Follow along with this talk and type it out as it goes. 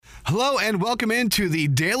Hello and welcome into the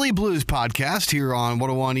Daily Blues podcast here on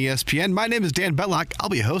 101 ESPN. My name is Dan Betlock. I'll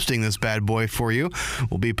be hosting this bad boy for you.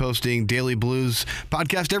 We'll be posting Daily Blues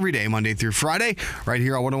podcast every day, Monday through Friday, right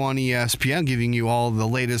here on 101 ESPN, giving you all the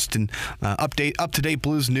latest and up-to-date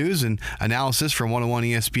Blues news and analysis from 101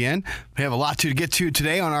 ESPN. We have a lot to get to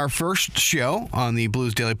today on our first show on the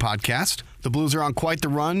Blues Daily podcast. The Blues are on quite the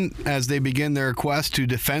run as they begin their quest to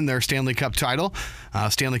defend their Stanley Cup title.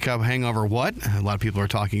 Stanley Cup hangover what? A lot of people are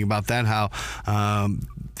talking about that, how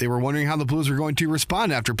they were wondering how the Blues were going to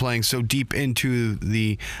respond after playing so deep into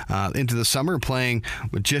the summer, playing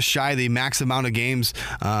with just shy of the max amount of games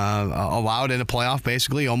allowed in a playoff,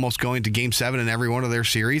 basically, almost going to Game 7 in every one of their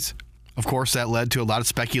series. Of course, that led to a lot of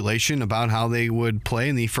speculation about how they would play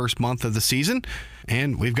in the first month of the season.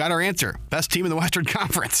 And we've got our answer. Best team in the Western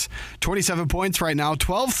Conference. 27 points right now,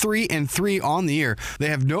 12-3-3 on the year. They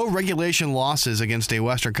have no regulation losses against a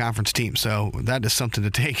Western Conference team. So that is something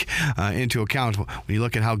to take into account when you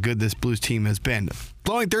look at how good this Blues team has been.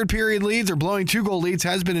 Blowing third period leads or blowing 2-goal leads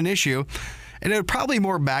has been an issue. And it would probably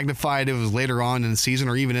more magnified if it was later on in the season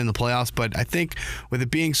or even in the playoffs. But I think with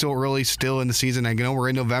it being so early still in the season, I know we're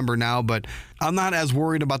in November now, but I'm not as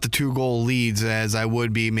worried about the 2-goal leads as I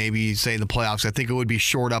would be maybe, say, in the playoffs. I think it would be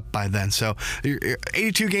shored up by then. So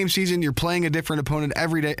 82-game season, you're playing a different opponent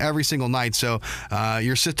every day, every single night. So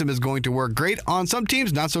your system is going to work great on some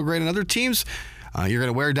teams, not so great on other teams. You're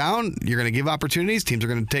going to wear down. You're going to give opportunities. Teams are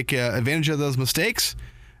going to take advantage of those mistakes.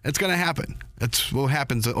 It's going to happen. That's what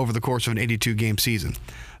happens over the course of an 82-game season.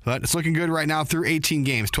 But it's looking good right now through 18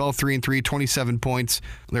 games, 12-3-3, 27 points.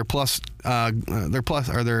 Their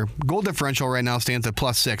goal differential right now stands at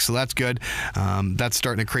 +6, so that's good. That's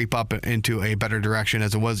starting to creep up into a better direction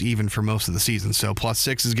as it was even for most of the season. So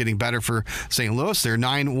 +6 is getting better for St. Louis. They're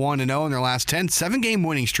 9-1-0 in their last 10, 7-game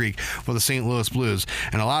winning streak for the St. Louis Blues.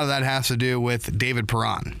 And a lot of that has to do with David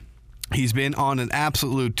Perron. He's been on an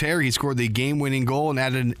absolute tear. He scored the game-winning goal and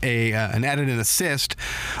added an assist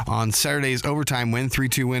on Saturday's overtime win,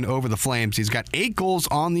 3-2 win over the Flames. He's got 8 goals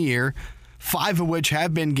on the year, 5 of which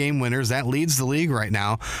have been game winners. That leads the league right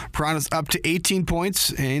now. Perron is up to 18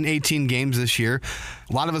 points in 18 games this year.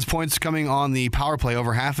 A lot of his points coming on the power play.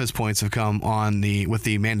 Over half his points have come with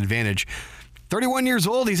the man advantage. 31 years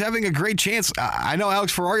old, he's having a great chance. I know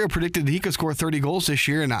Alex Ferrario predicted he could score 30 goals this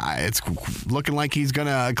year, and it's looking like he's going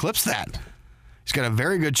to eclipse that. He's got a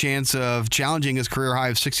very good chance of challenging his career high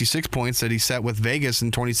of 66 points that he set with Vegas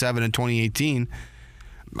in 27 and 2018.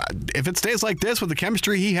 If it stays like this with the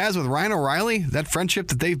chemistry he has with Ryan O'Reilly, that friendship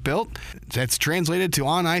that they've built, that's translated to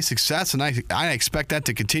on-ice success, and I expect that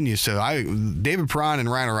to continue. So David Perron and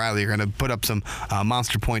Ryan O'Reilly are going to put up some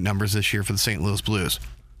monster point numbers this year for the St. Louis Blues.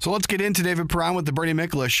 So let's get into David Perron with the Bernie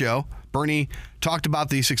Miklasz Show. Bernie talked about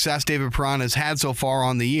the success David Perron has had so far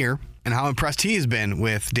on the year and how impressed he has been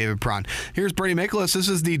with David Perron. Here's Bernie Miklasz. This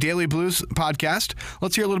is the Daily Blues podcast.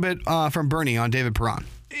 Let's hear a little bit from Bernie on David Perron.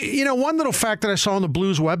 You know, one little fact that I saw on the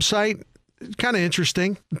Blues website, kind of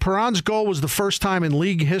interesting. Perron's goal was the first time in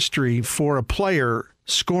league history for a player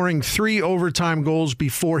scoring 3 overtime goals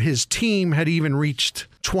before his team had even reached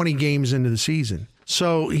 20 games into the season.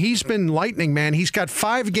 So he's been lightning, man. He's got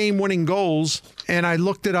 5 game-winning goals, and I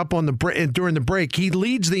looked it up on during the break. He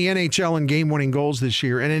leads the NHL in game-winning goals this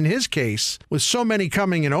year, and in his case, with so many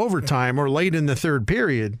coming in overtime or late in the third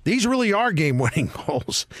period, these really are game-winning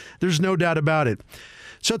goals. There's no doubt about it.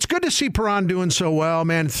 So it's good to see Perron doing so well,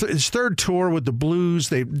 man. His third tour with the Blues,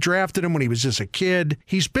 they drafted him when he was just a kid.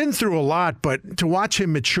 He's been through a lot, but to watch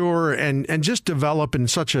him mature and just develop in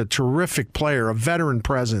such a terrific player, a veteran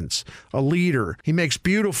presence, a leader. He makes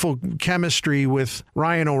beautiful chemistry with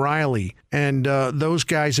Ryan O'Reilly, and those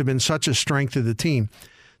guys have been such a strength of the team.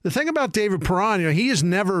 The thing about David Perron, he has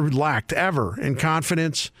never lacked, ever, in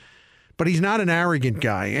confidence. But he's not an arrogant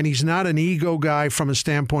guy, and he's not an ego guy from a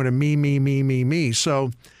standpoint of me.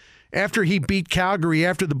 So after he beat Calgary,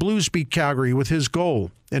 after the Blues beat Calgary with his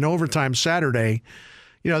goal in overtime Saturday,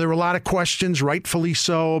 there were a lot of questions, rightfully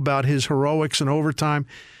so, about his heroics in overtime.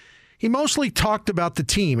 He mostly talked about the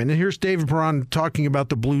team, and here's David Perron talking about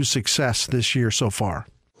the Blues' success this year so far.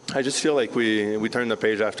 I just feel like we turn the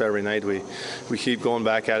page after every night. We keep going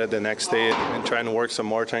back at it the next day and trying to work some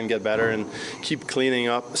more, trying to get better, and keep cleaning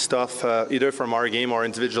up stuff either from our game or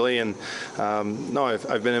individually. And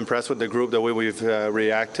I've been impressed with the group, the way we've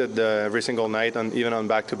reacted every single night, and even on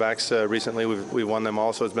back-to-backs recently. We've won them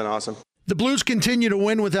all, so it's been awesome. The Blues continue to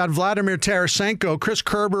win without Vladimir Tarasenko. Chris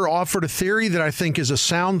Kerber offered a theory that I think is a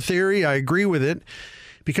sound theory. I agree with it.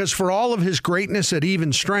 Because for all of his greatness at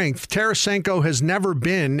even strength, Tarasenko has never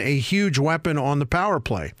been a huge weapon on the power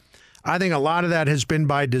play. I think a lot of that has been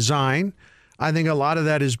by design. I think a lot of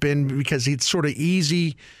that has been because it's sort of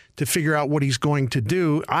easy to figure out what he's going to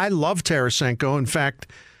do. I love Tarasenko. In fact,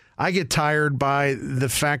 I get tired by the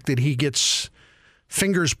fact that he gets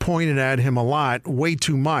fingers pointed at him a lot, way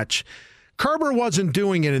too much. Kerber wasn't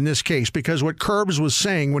doing it in this case because what Kerbs was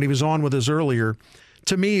saying when he was on with us earlier,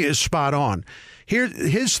 to me, is spot on. Here,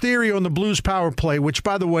 his theory on the Blues power play, which,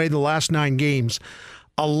 by the way, the last 9 games,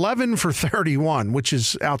 11 for 31, which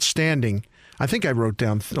is outstanding. I think I wrote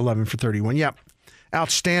down 11 for 31. Yep,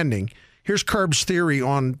 outstanding. Here's Kerb's theory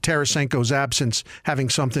on Tarasenko's absence having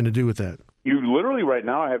something to do with that. You literally right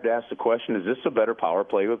now have to ask the question, is this a better power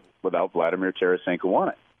play without Vladimir Tarasenko on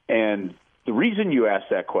it? And the reason you ask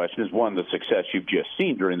that question is, one, the success you've just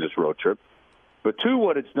seen during this road trip. But two,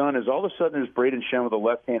 what it's done is all of a sudden there's Braden Shen with a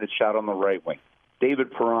left-handed shot on the right wing.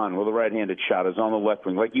 David Perron with a right-handed shot is on the left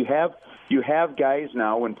wing. Like you have guys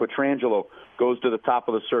now when Pietrangelo goes to the top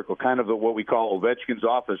of the circle, kind of what we call Ovechkin's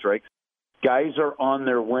office, right? Guys are on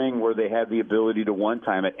their wing where they have the ability to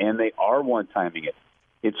one-time it, and they are one-timing it.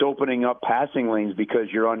 It's opening up passing lanes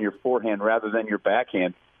because you're on your forehand rather than your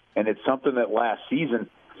backhand, and it's something that last season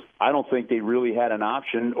I don't think they really had an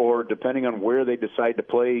option, or depending on where they decide to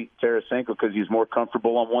play Tarasenko because he's more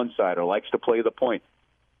comfortable on one side or likes to play the point.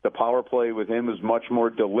 The power play with him is much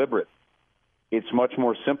more deliberate. It's much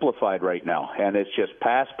more simplified right now, and it's just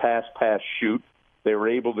pass, pass, pass, shoot. They were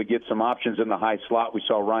able to get some options in the high slot. We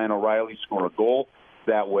saw Ryan O'Reilly score a goal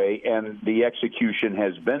that way, and the execution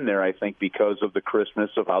has been there, I think, because of the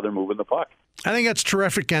crispness of how they're moving the puck. I think that's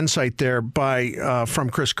terrific insight there from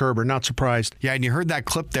Chris Kerber. Not surprised. Yeah, and you heard that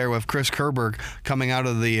clip there with Chris Kerber coming out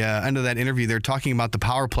of the end of that interview. They're talking about the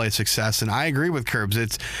power play success, and I agree with Kerbs.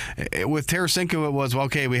 With Tarasenko, it was,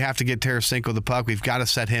 okay, we have to get Tarasenko the puck. We've got to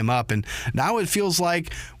set him up. And now it feels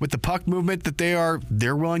like with the puck movement that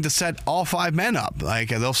they're willing to set all 5 men up. Like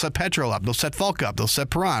they'll set Petro up, they'll set Falk up, they'll set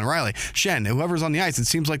Perron, Riley, Shen, whoever's on the ice. It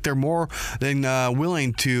seems like they're more than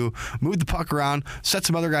willing to move the puck around, set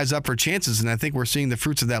some other guys up for chances, and I think we're seeing the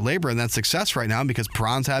fruits of that labor and that success right now because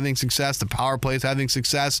Perron's having success, the power play is having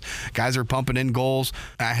success, guys are pumping in goals.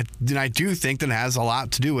 I do think that it has a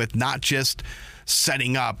lot to do with not just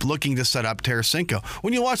looking to set up Tarasenko.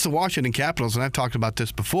 When you watch the Washington Capitals, and I've talked about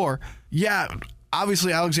this before, yeah,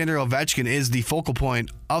 obviously Alexander Ovechkin is the focal point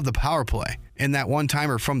of the power play in that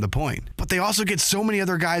one-timer from the point. But they also get so many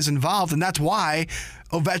other guys involved, and that's why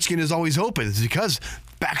Ovechkin is always open. It's because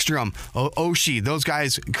Backstrom, Oshie, those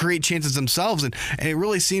guys create chances themselves, and it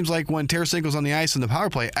really seems like when Tarasenko's on the ice in the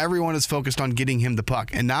power play, everyone is focused on getting him the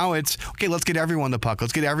puck. And now it's, okay, let's get everyone the puck.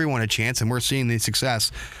 Let's get everyone a chance, and we're seeing the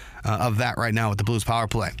success of that right now with the Blues power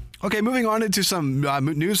play. Okay, moving on into some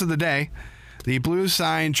news of the day. The Blues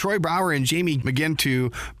signed Troy Brouwer and Jamie McGinn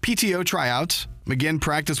to PTO tryouts. McGinn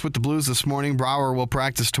practiced with the Blues this morning. Brouwer will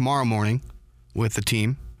practice tomorrow morning with the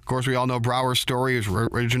team. Of course, we all know Brouwer's story. He was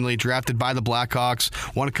originally drafted by the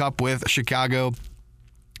Blackhawks, won a cup with Chicago,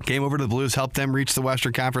 came over to the Blues, helped them reach the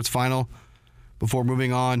Western Conference Final before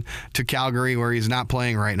moving on to Calgary, where he's not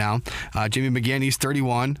playing right now. Jamie McGinn, he's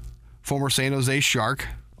 31, former San Jose Shark,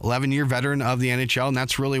 11-year veteran of the NHL, and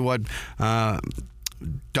that's really what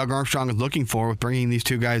Doug Armstrong is looking for with bringing these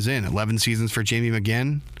two guys in. 11 seasons for Jamie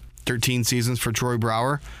McGinn, 13 seasons for Troy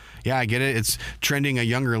Brouwer. Yeah, I get it. It's trending a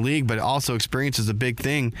younger league, but also experience is a big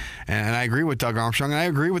thing. And I agree with Doug Armstrong, and I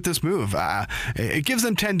agree with this move. It gives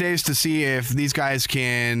them 10 days to see if these guys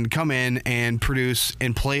can come in and produce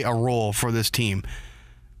and play a role for this team.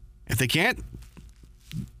 If they can't,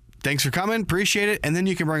 thanks for coming. Appreciate it. And then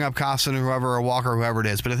you can bring up Kostin or whoever, or Walker, whoever it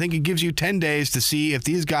is. But I think it gives you 10 days to see if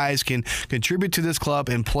these guys can contribute to this club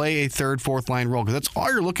and play a third, fourth line role. Because that's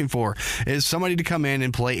all you're looking for is somebody to come in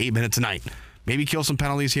and play 8 minutes a night. Maybe kill some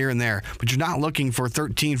penalties here and there, but you're not looking for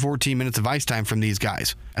 13, 14 minutes of ice time from these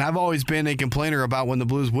guys. And I've always been a complainer about when the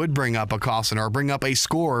Blues would bring up a Kostin or bring up a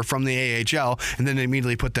scorer from the AHL and then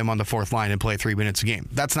immediately put them on the fourth line and play 3 minutes a game.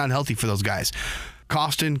 That's not healthy for those guys.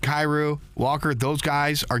 Kostin, Kyrou, Walker, those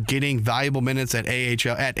guys are getting valuable minutes at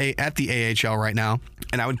the AHL right now,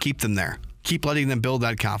 and I would keep them there. Keep letting them build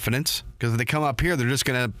that confidence, because if they come up here, they're just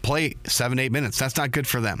going to play 7-8 minutes. That's not good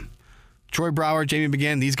for them. Troy Brouwer, Jamie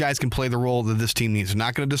McGinn, these guys can play the role that this team needs. They're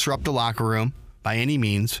not going to disrupt the locker room by any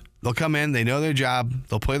means. They'll come in, they know their job,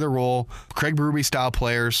 they'll play their role. Craig Berube-style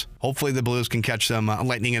players. Hopefully the Blues can catch them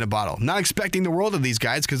lightning in a bottle. Not expecting the world of these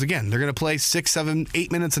guys because, again, they're going to play 6, 7,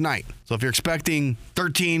 8 minutes a night. So if you're expecting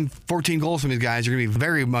 13, 14 goals from these guys, you're going to be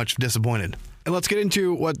very much disappointed. And let's get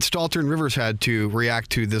into what Stalter and Rivers had to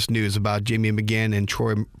react to this news about Jamie McGinn and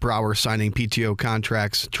Troy Brouwer signing PTO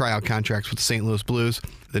contracts, tryout contracts with the St. Louis Blues.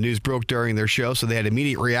 The news broke during their show, so they had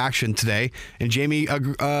immediate reaction today. And Jamie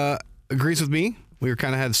agrees with me. we were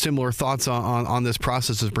kind of had similar thoughts on this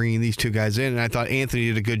process of bringing these two guys in, and I thought Anthony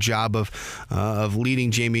did a good job of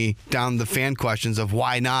leading Jamie down the fan questions of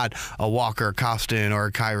why not a Walker, a Kostin, or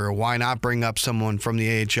a Kyrou? Why not bring up someone from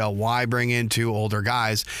the AHL? Why bring in two older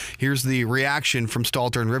guys? Here's the reaction from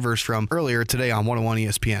Stalter and Rivers from earlier today on 101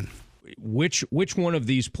 ESPN. Which one of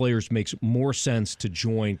these players makes more sense to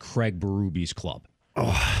join Craig Berube's club?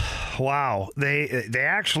 Oh, wow. They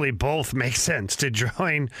actually both make sense to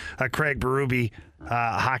join a Craig Berube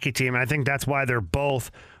hockey team, and I think that's why they're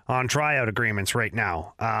both on tryout agreements right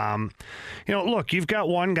now. Look, you've got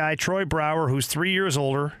one guy, Troy Brouwer, who's 3 years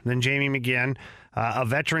older than Jamie McGinn, a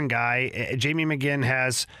veteran guy. Jamie McGinn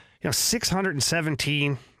has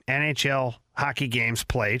 617 NHL hockey games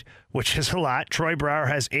played, which is a lot. Troy Brouwer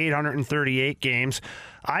has 838 games.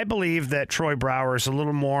 I believe that Troy Brouwer is a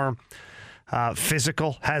little more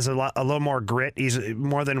physical, has a little more grit. He's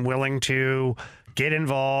more than willing to get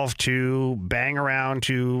involved, to bang around,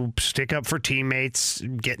 to stick up for teammates,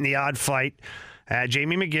 get in the odd fight.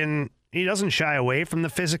 Jamie McGinn, he doesn't shy away from the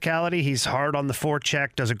physicality. He's hard on the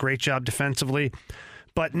forecheck, does a great job defensively,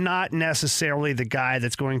 but not necessarily the guy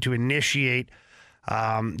that's going to initiate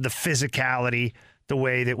the physicality the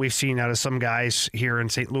way that we've seen out of some guys here in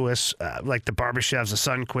St. Louis, like the Barbashevs, the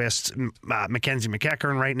Sundqvists, Mackenzie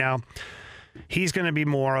McEachern right now. He's going to be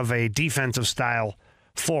more of a defensive style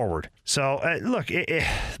forward. So, look,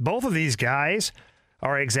 both of these guys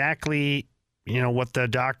are exactly, what the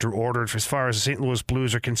doctor ordered as far as the St. Louis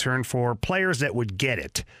Blues are concerned, for players that would get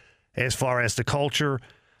it as far as the culture,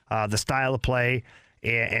 the style of play,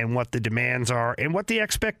 and what the demands are and what the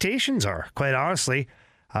expectations are. Quite honestly,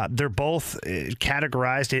 they're both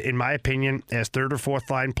categorized, in my opinion, as third or fourth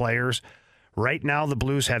line players. Right now, the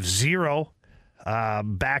Blues have zero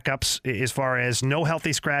backups as far as no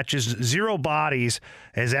healthy scratches, zero bodies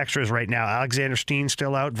as extras right now. Alexander Steen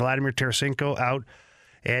still out, Vladimir Tarasenko out,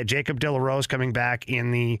 Jacob De La Rose coming back in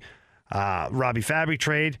the Robbie Fabry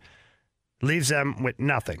trade leaves them with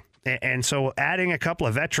nothing. And so adding a couple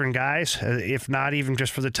of veteran guys, if not even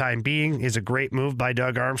just for the time being, is a great move by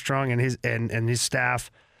Doug Armstrong and his staff.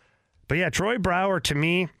 But yeah, Troy Brouwer, to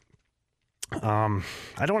me, I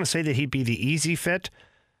don't want to say that he'd be the easy fit,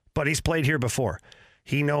 but he's played here before.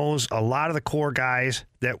 He knows a lot of the core guys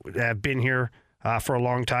that have been here for a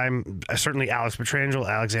long time. Certainly Alex Pietrangelo,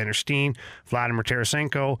 Alexander Steen, Vladimir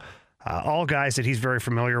Tarasenko, all guys that he's very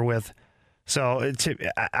familiar with. So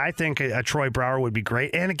I think a Troy Brouwer would be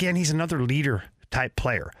great. And again, he's another leader type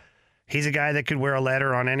player. He's a guy that could wear a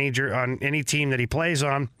letter on any team that he plays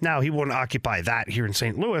on. Now, he wouldn't occupy that here in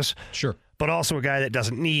St. Louis. Sure. But also a guy that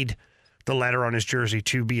doesn't need the letter on his jersey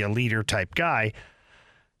to be a leader type guy.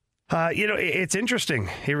 It's interesting.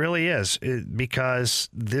 It really is, because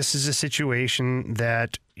this is a situation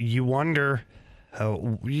that you wonder,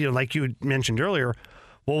 like you mentioned earlier,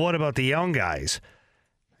 well, what about the young guys?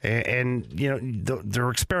 And they're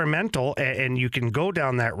experimental, and you can go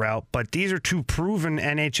down that route, but these are two proven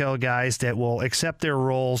NHL guys that will accept their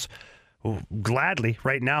roles gladly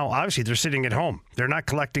right now. Obviously, they're sitting at home. They're not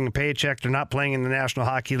collecting a paycheck. They're not playing in the National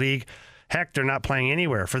Hockey League. Heck, they're not playing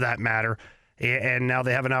anywhere for that matter. And now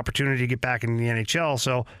they have an opportunity to get back into the NHL.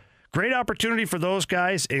 So great opportunity for those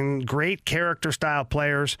guys, and great character style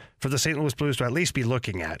players for the St. Louis Blues to at least be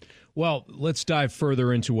looking at. Well, let's dive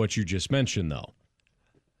further into what you just mentioned, though.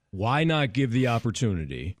 Why not give the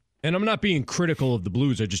opportunity? And I'm not being critical of the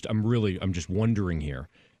Blues. I'm just wondering here,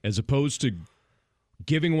 as opposed to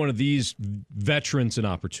giving one of these veterans an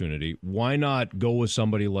opportunity, why not go with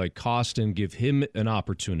somebody like Kostin, give him an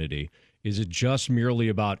opportunity? Is it just merely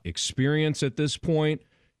about experience at this point?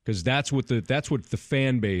 Because that's what the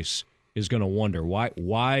fan base is going to wonder.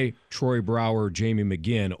 Why Troy Brouwer, Jamie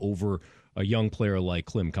McGinn over a young player like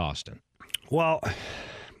Klim Kostin? Well,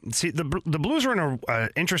 see, the Blues are in an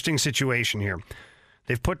interesting situation here.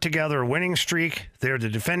 They've put together a winning streak. They're the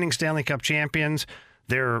defending Stanley Cup champions.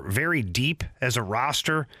 They're very deep as a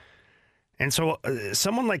roster. And so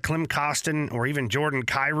someone like Klim Kostin, or even Jordan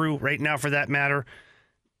Kyrou right now for that matter,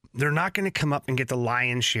 they're not going to come up and get the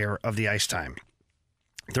lion's share of the ice time.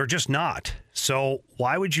 They're just not. So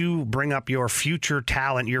why would you bring up your future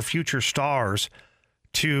talent, your future stars,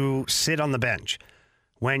 to sit on the bench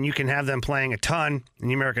when you can have them playing a ton in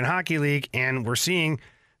the American Hockey League? And we're seeing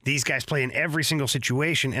these guys play in every single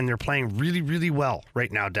situation, and they're playing really, really well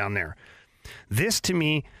right now down there. This, to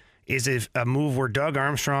me, is a move where Doug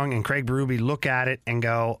Armstrong and Craig Berube look at it and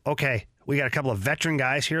go, okay, we got a couple of veteran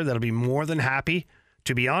guys here that'll be more than happy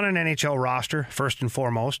to be on an NHL roster, first and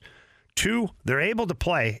foremost. 2, they're able to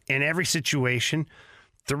play in every situation.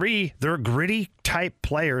 3, they're gritty type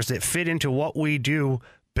players that fit into what we do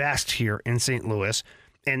best here in St. Louis.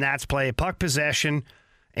 and that's play puck possession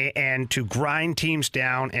and to grind teams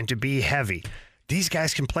down and to be heavy. These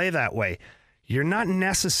guys can play that way. You're not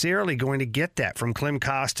necessarily going to get that from Klim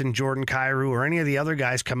Kostin, Jordan Kyrou, or any of the other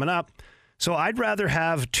guys coming up. So I'd rather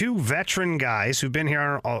have two veteran guys who've been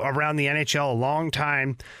here around the NHL a long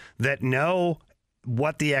time that know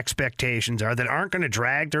what the expectations are, that aren't going to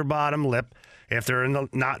drag their bottom lip if they're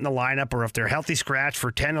not in the lineup, or if they're healthy scratch for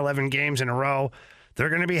 10, 11 games in a row. They're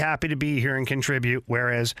going to be happy to be here and contribute.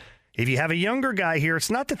 Whereas if you have a younger guy here, it's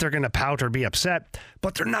not that they're going to pout or be upset,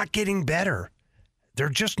 but they're not getting better. They're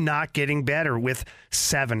just not getting better with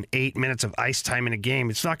 7, 8 minutes of ice time in a game.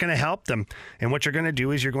 It's not going to help them. And what you're going to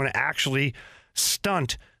do is you're going to actually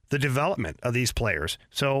stunt the development of these players.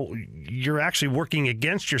 So you're actually working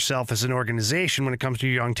against yourself as an organization when it comes to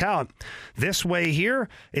your young talent. This way here,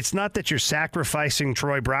 it's not that you're sacrificing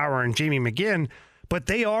Troy Brouwer and Jamie McGinn, but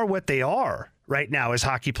they are what they are right now as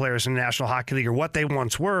hockey players in the National Hockey League, or what they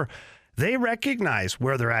once were. They recognize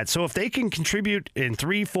where they're at. So if they can contribute in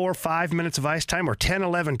 3, 4, 5 minutes of ice time, or 10,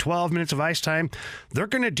 11, 12 minutes of ice time, they're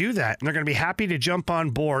going to do that. And they're going to be happy to jump on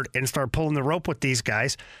board and start pulling the rope with these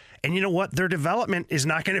guys. And you know what? Their development is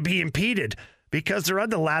not going to be impeded because they're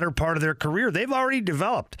at the latter part of their career. They've already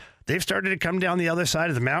developed. They've started to come down the other side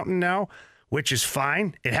of the mountain now, which is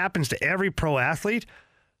fine. It happens to every pro athlete,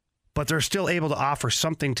 but they're still able to offer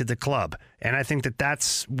something to the club. And I think that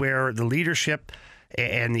that's where the leadership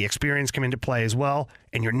and the experience come into play as well.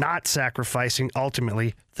 And you're not sacrificing,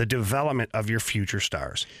 ultimately, the development of your future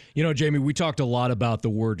stars. You know, Jamie, we talked a lot about the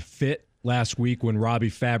word fit last week when Robbie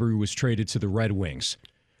Fabry was traded to the Red Wings.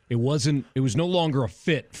 It was no longer a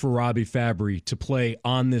fit for Robbie Fabry to play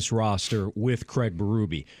on this roster with Craig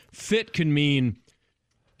Berube. Fit can mean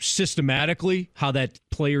systematically how that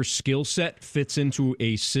player's skill set fits into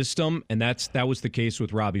a system, and that was the case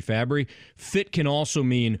with Robbie Fabry. Fit can also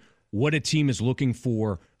mean what a team is looking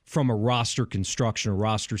for from a roster construction, a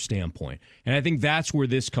roster standpoint. And I think that's where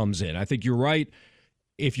this comes in. I think you're right.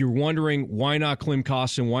 If you're wondering why not Klim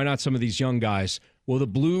Kostin, why not some of these young guys, well, the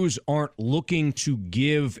Blues aren't looking to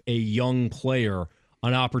give a young player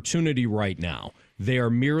an opportunity right now. They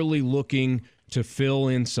are merely looking to fill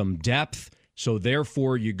in some depth. So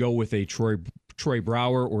therefore, you go with a Troy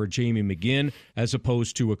Brouwer or a Jamie McGinn as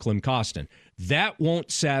opposed to a Klim Kostin. That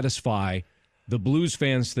won't satisfy the Blues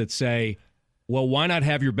fans that say, well, why not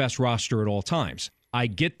have your best roster at all times? I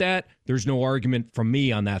get that. There's no argument from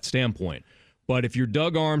me on that standpoint. But if you're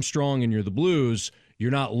Doug Armstrong and you're the Blues,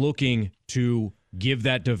 you're not looking to give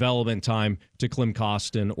that development time to Klim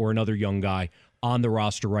Kostin or another young guy on the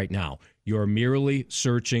roster right now. You're merely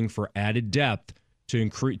searching for added depth to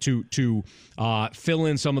fill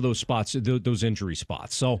in some of those spots, those injury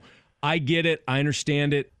spots. So I get it. I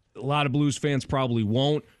understand it. A lot of Blues fans probably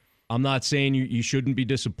won't. I'm not saying you shouldn't be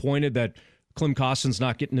disappointed that Klim Kostin's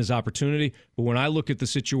not getting his opportunity. But when I look at the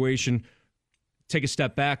situation, take a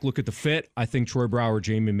step back, look at the fit, I think Troy Brouwer,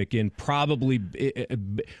 Jamie McGinn probably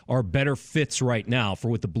are better fits right now for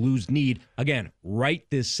what the Blues need, again, right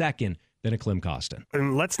this second, than a Klim Kostin.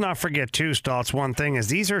 And let's not forget, too, Stoltz, one thing is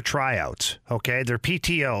these are tryouts, okay? They're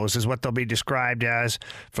PTOs is what they'll be described as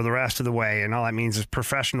for the rest of the way, and all that means is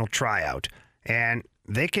professional tryout. And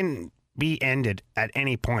they can be ended at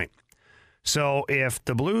any point. So if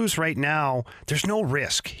the Blues right now, there's no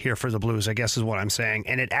risk here for the Blues, I guess is what I'm saying,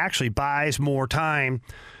 and it actually buys more time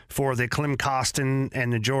for the Klim Kostin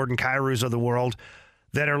and the Jordan Kyrous of the world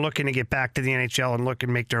that are looking to get back to the NHL and look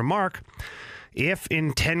and make their mark. If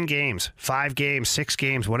in 10 games, 5 games, 6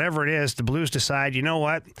 games, whatever it is, the Blues decide, you know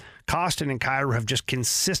what, Kostin and Kyrou have just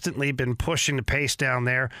consistently been pushing the pace down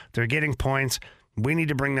there. They're getting points. We need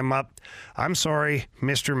to bring them up. I'm sorry,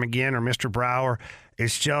 Mr. McGinn or Mr. Brouwer.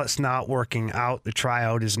 It's just not working out. The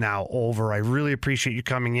tryout is now over. I really appreciate you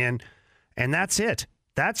coming in. And that's it.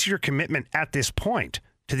 That's your commitment at this point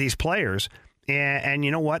to these players. And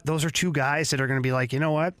you know what? Those are two guys that are going to be like, you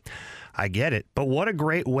know what? I get it. But what a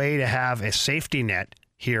great way to have a safety net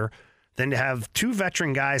here than to have two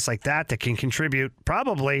veteran guys like that can contribute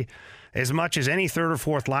probably as much as any third or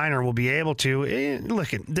fourth liner will be able to. Look,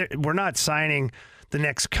 we're not signing the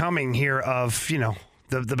next coming here of,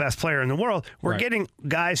 the best player in the world. We're getting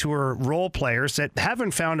guys who are role players that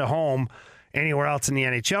haven't found a home anywhere else in the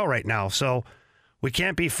NHL right now. So we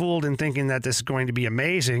can't be fooled in thinking that this is going to be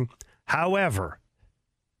amazing. However,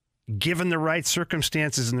 given the right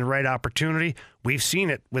circumstances and the right opportunity, we've seen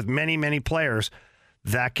it with many, many players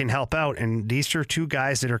that can help out. And these are two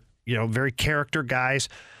guys that are, very character guys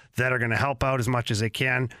that are going to help out as much as they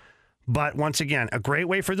can. But once again, a great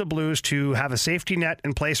way for the Blues to have a safety net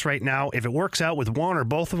in place right now. If it works out with one or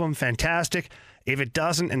both of them, fantastic. If it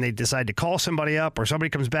doesn't and they decide to call somebody up or somebody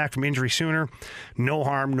comes back from injury sooner, no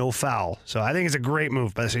harm, no foul. So I think it's a great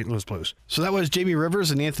move by the St. Louis Blues. So that was Jamie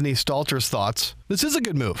Rivers and Anthony Stalter's thoughts. This is a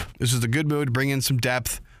good move. This is a good move to bring in some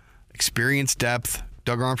depth, experience depth.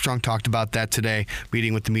 Doug Armstrong talked about that today,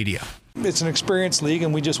 meeting with the media. It's an experienced league,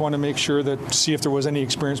 and we just want to make sure that see if there was any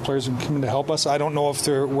experienced players who come in to help us. I don't know if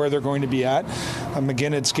where they're going to be at.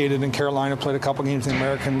 McGinn had skated in Carolina, played a couple games in the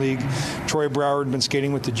American League. Troy Broward had been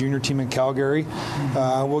skating with the junior team in Calgary.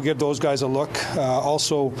 We'll give those guys a look.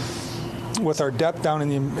 Also, with our depth down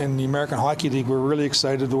in the American Hockey League, we're really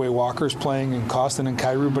excited the way Walker's playing and Costin and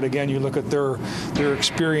Kyrou. But again, you look at their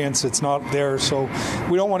experience; it's not there. So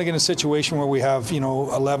we don't want to get in a situation where we have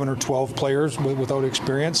 11 or 12 players without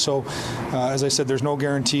experience. So as I said, there's no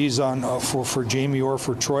guarantees on for Jamie or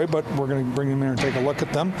for Troy, but we're going to bring them in and take a look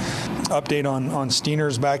at them. Update on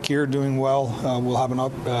Steiner's back here, doing well. We'll have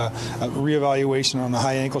a reevaluation on the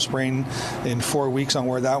high ankle sprain in 4 weeks on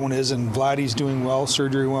where that one is. And Vladdy's doing well.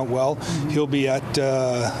 Surgery went well. He'll be at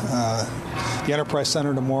the Enterprise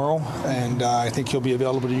Center tomorrow, and I think he'll be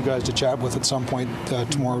available to you guys to chat with at some point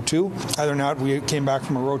tomorrow too. Other than that, we came back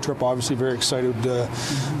from a road trip, obviously very excited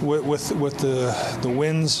with the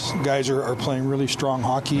wins. Guys are playing really strong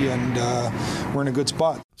hockey, and we're in a good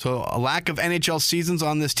spot. So a lack of NHL seasons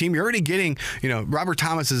on this team. You're already getting, Robert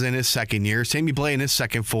Thomas is in his second year, Sammy Blais in his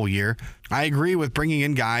second full year. I agree with bringing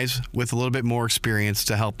in guys with a little bit more experience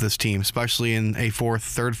to help this team, especially in a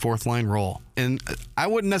third, fourth line role. And I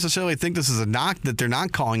wouldn't necessarily think this is a knock that they're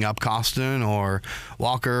not calling up Costin or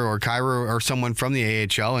Walker or Kyrou or someone from the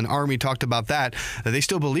AHL. And Army talked about that they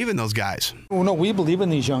still believe in those guys. Well, no, we believe in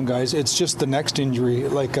these young guys. It's just the next injury.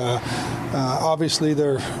 Obviously,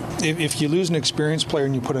 if you lose an experienced player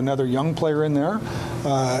and you put another young player in there,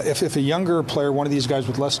 if a younger player, one of these guys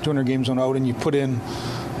with less than 200 games on out, and you put in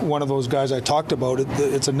one of those guys I talked about,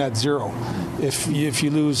 it's a net zero. If you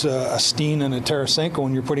lose a Steen and a Tarasenko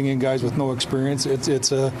and you're putting in guys with no experience,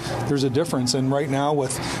 there's a difference. And right now,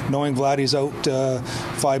 with knowing Vladdy's out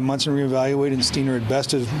 5 months and reevaluating, and Steiner at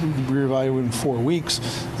best is reevaluating in 4 weeks,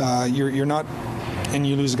 you're not. And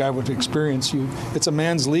you lose a guy with experience, it's a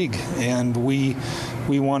man's league, and we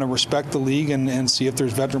want to respect the league and see if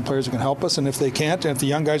there's veteran players who can help us. And if they can't, and if the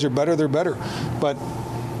young guys are better, they're better. But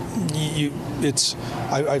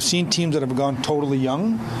I've seen teams that have gone totally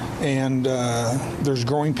young, and there's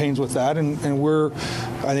growing pains with that. And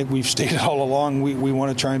I think we've stated all along, we want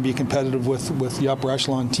to try and be competitive with the upper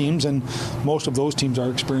echelon teams, and most of those teams are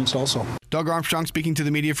experienced also. Doug Armstrong speaking to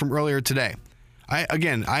the media from earlier today.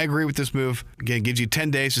 I agree with this move. Again, it gives you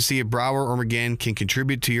 10 days to see if Brouwer or McGinn can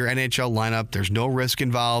contribute to your NHL lineup. There's no risk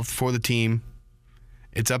involved for the team.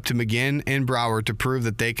 It's up to McGinn and Brouwer to prove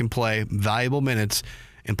that they can play valuable minutes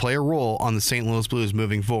and play a role on the St. Louis Blues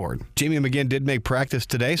moving forward. Jamie McGinn did make practice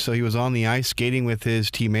today, so he was on the ice skating with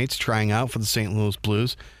his teammates, trying out for the St. Louis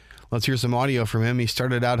Blues. Let's hear some audio from him. He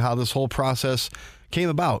started out how this whole process came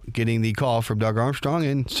about, getting the call from Doug Armstrong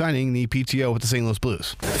and signing the PTO with the St. Louis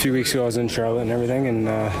Blues. A few weeks ago I was in Charlotte and everything, and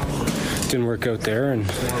didn't work out there and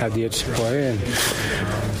had the itch to play, and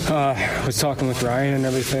was talking with Ryan and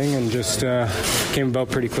everything, and just came about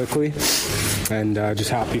pretty quickly. And just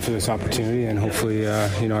happy for this opportunity, and hopefully,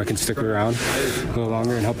 I can stick around a little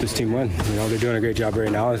longer and help this team win. They're doing a great job right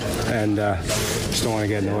now, and just don't want to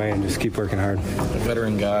get in the way and just keep working hard. A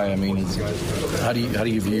veteran guy, how do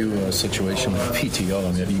you view a situation with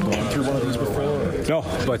PTO? Have you gone through one of these before? No,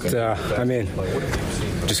 but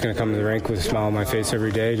just going to come to the rink with a smile on my face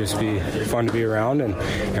every day, just be fun to be around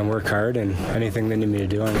and work hard, and anything they need me to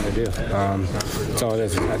do, I'm going to do. That's all it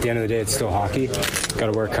is. At the end of the day, it's still hockey. Got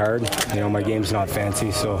to work hard. My game's not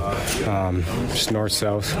fancy, so just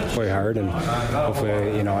north-south, play hard, and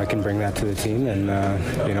hopefully, I can bring that to the team,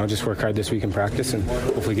 and, just work hard this week in practice and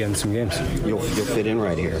hopefully get in some games. You'll fit in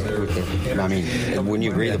right here. Wouldn't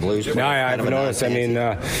you agree the Blues? No, I've noticed.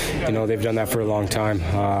 They've done that for a long time.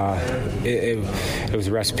 It was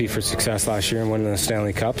a recipe for success last year and winning the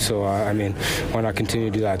Stanley Cup, so why not continue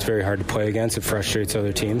to do that? It's very hard to play against. It frustrates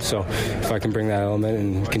other teams, so if I can bring that element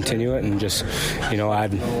and continue it and just,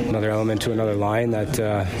 add another element to another line that,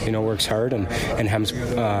 works hard and hems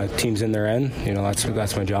teams in their end,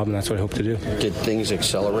 that's my job, and that's what I hope to do. Did things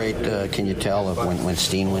accelerate, can you tell, of when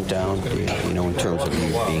Steen went down, in terms of you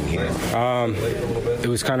being here? It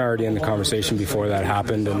was kind of already in the conversation before that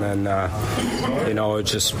happened, and then,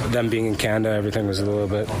 it's just them being in Canada, everything was a little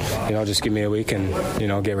little bit. Just give me a week and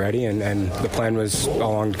get ready. And the plan was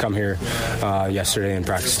all along to come here yesterday and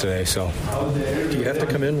practice today. So, do you have to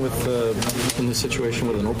come in with in this situation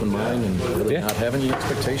with an open mind and really not having any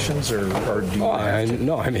expectations, or do you? I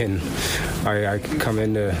come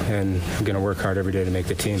in and I'm going to work hard every day to make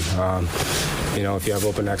the team. If you have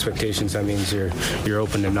open expectations, that means you're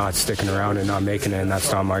open to not sticking around and not making it, and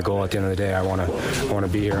that's not my goal. At the end of the day, I want to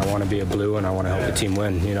be here. I want to be a Blue, and I want to help the team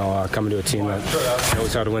win. Coming to a team that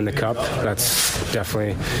knows how to win the Cup, that's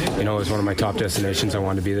definitely is one of my top destinations I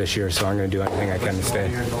want to be this year. So I'm going to do anything I can to stay.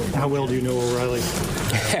 How well do you know O'Reilly?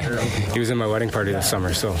 He was in my wedding party this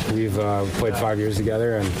summer, so we've played 5 years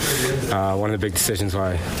together, and one of the big decisions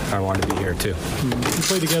why I wanted to be here too. You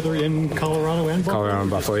played together in Colorado and Buffalo? Colorado and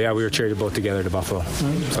Buffalo. Yeah, we were traded both together to Buffalo.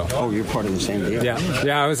 So. Oh, you're part of the same deal?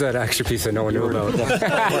 Yeah, I was that extra piece that no one knew about.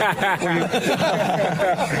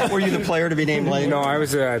 Were you the player to be named later? No, I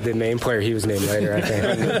was the main player. He was named later, I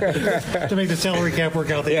think. To make the salary cap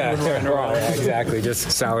work out. Exactly.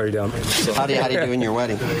 Just salary dump. So how do you do in your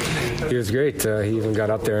wedding? He was great. He even got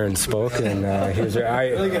up there and spoke, and he was.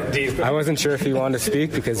 I wasn't sure if he wanted to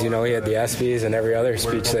speak because he had the ESPYs and every other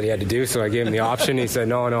speech that he had to do. So I gave him the option. He said,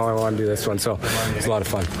 "No, I want to do this one." So it was a lot of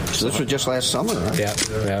fun. So this was just last summer, right? Yeah.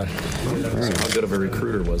 So how good of a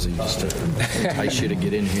recruiter was he? Just to entice you to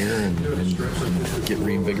get in here and get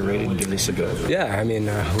reinvigorated and give this a go? Yeah, we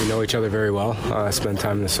know each other very well. Spend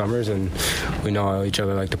time in the summers, and we know how each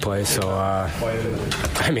other like to play. So,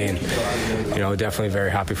 definitely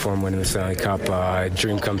very happy for him winning the Stanley Cup.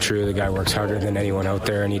 Dream come true. The guy works harder than anyone out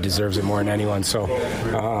there, and he deserves it more than anyone. So,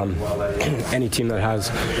 any team that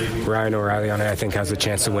has Ryan O'Reilly on it, I think, has a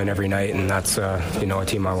chance to win every night, and that's a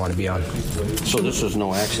team I want to be on. So this was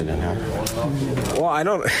no accident, huh? Well, I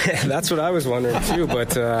don't. That's what I was wondering too.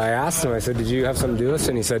 But I asked him. I said, "Did you have something to do with this?"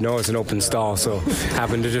 And he said, "No, it's an open stall." So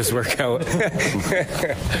happened to just work out. I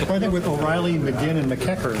think with O'Reilly, McGinn, and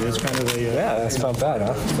McKecker, it's kind of a that's not bad,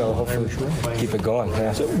 huh? So hopefully keep it going.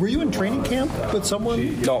 Yeah. So were you in training camp with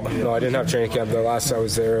someone? No, I didn't have training camp. The last I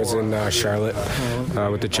was there was in Charlotte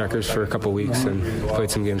with the Checkers for a couple of weeks and played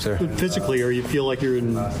some games there. Physically, or you feel like you're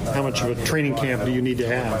in? How much of a training camp do you need to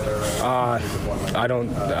have? I don't.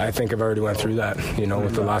 I think I've already went through that.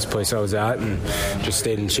 With the last place I was at, and just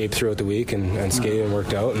stayed in shape throughout the week and skated and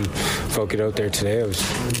worked out and felt good out there today. I was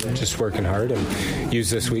just working hard and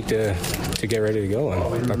used this week to get ready to go,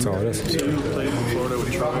 and that's all it is. You played in Florida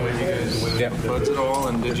with Toronto. You guys buds at all,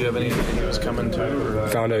 and did you have anything that was coming to?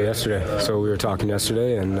 Found out yesterday. So we were talking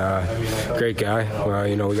yesterday, and great guy.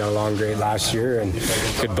 We got along great last year and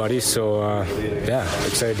good buddies. So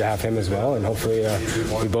excited to have him as well, and hopefully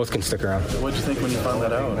we both can stick around. What did you think when you found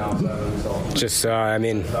that out? Just,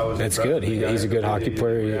 it's good. He's a good hockey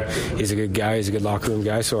player. He's a good guy. He's a good locker room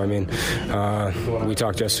guy. So we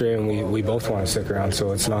talked yesterday, and we both want to stick around.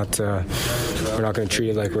 So it's not. We're not going to treat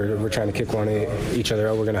it like we're trying to kick each other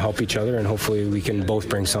out. We're going to help each other, and hopefully we can both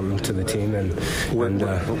bring something to the team.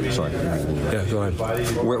 Sorry. Yeah, go ahead.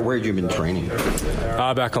 Where had you been training?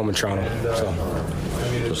 Back home in Toronto. So.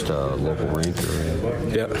 Just a local rink?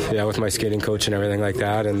 Yeah, with my skating coach and everything like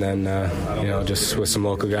that, and then just with some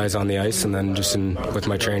local guys on the ice, and then just with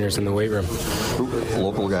my trainers in the weight room.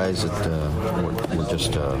 Local guys that were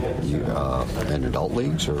just in adult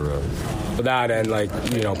leagues, or that, and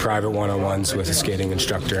private one-on-ones with a skating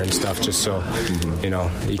instructor and stuff, just so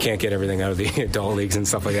you can't get everything out of the adult leagues and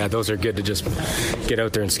stuff like that. Those are good to just get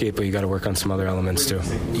out there and skate, but you got to work on some other elements too.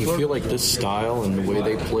 Do you feel like this style and the way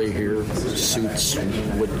they play here suits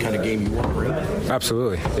what kind of game you want to bring?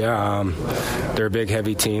 Absolutely, yeah. They're a big,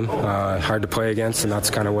 heavy team, hard to play against, and that's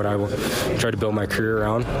kind of what I will try to build my career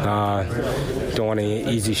around. Don't want any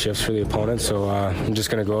easy shifts for the opponent, so I'm just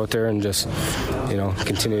going to go out there and just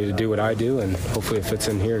continue to do what I do, and hopefully it fits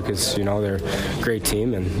in here because they're a great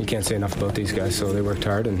team, and you can't say enough about these guys. So they worked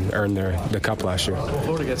hard and earned the cup last year.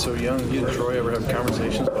 Florida gets so young. You and Troy ever have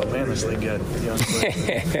conversations about, man, this league got young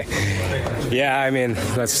players? Yeah,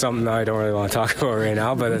 that's something I don't really want to talk about right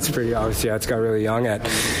now, but it's pretty obvious. Yeah, it's got really young at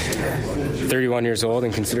 31 years old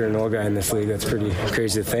and considered an old guy in this league. That's pretty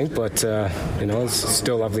crazy to think, but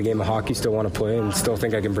still love the game of hockey, still want to play, and still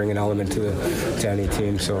think I can bring an element to any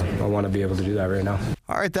team. So I want to be able to do that right now.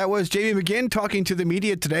 All right, that was Jamie McGinn talking to the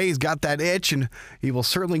media today. He's got that itch, and he will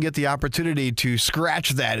certainly get the opportunity to scratch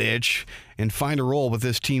that itch and find a role with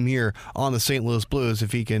this team here on the St. Louis Blues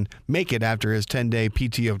if he can make it after his 10-day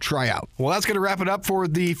PTO tryout. Well, that's going to wrap it up for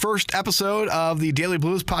the first episode of the Daily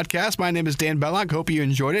Blues podcast. My name is Dan Bellock. Hope you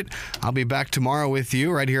enjoyed it. I'll be back tomorrow with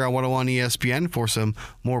you right here on 101 ESPN for some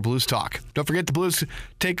more Blues talk. Don't forget the Blues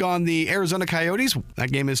take on the Arizona Coyotes.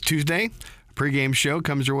 That game is Tuesday, Pre-game show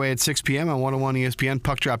comes your way at 6 p.m. on 101 ESPN.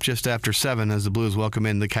 Puck drop just after 7 as the Blues welcome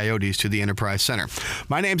in the Coyotes to the Enterprise Center.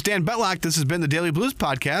 My name's Dan Betlock. This has been the Daily Blues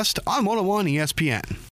Podcast on 101 ESPN.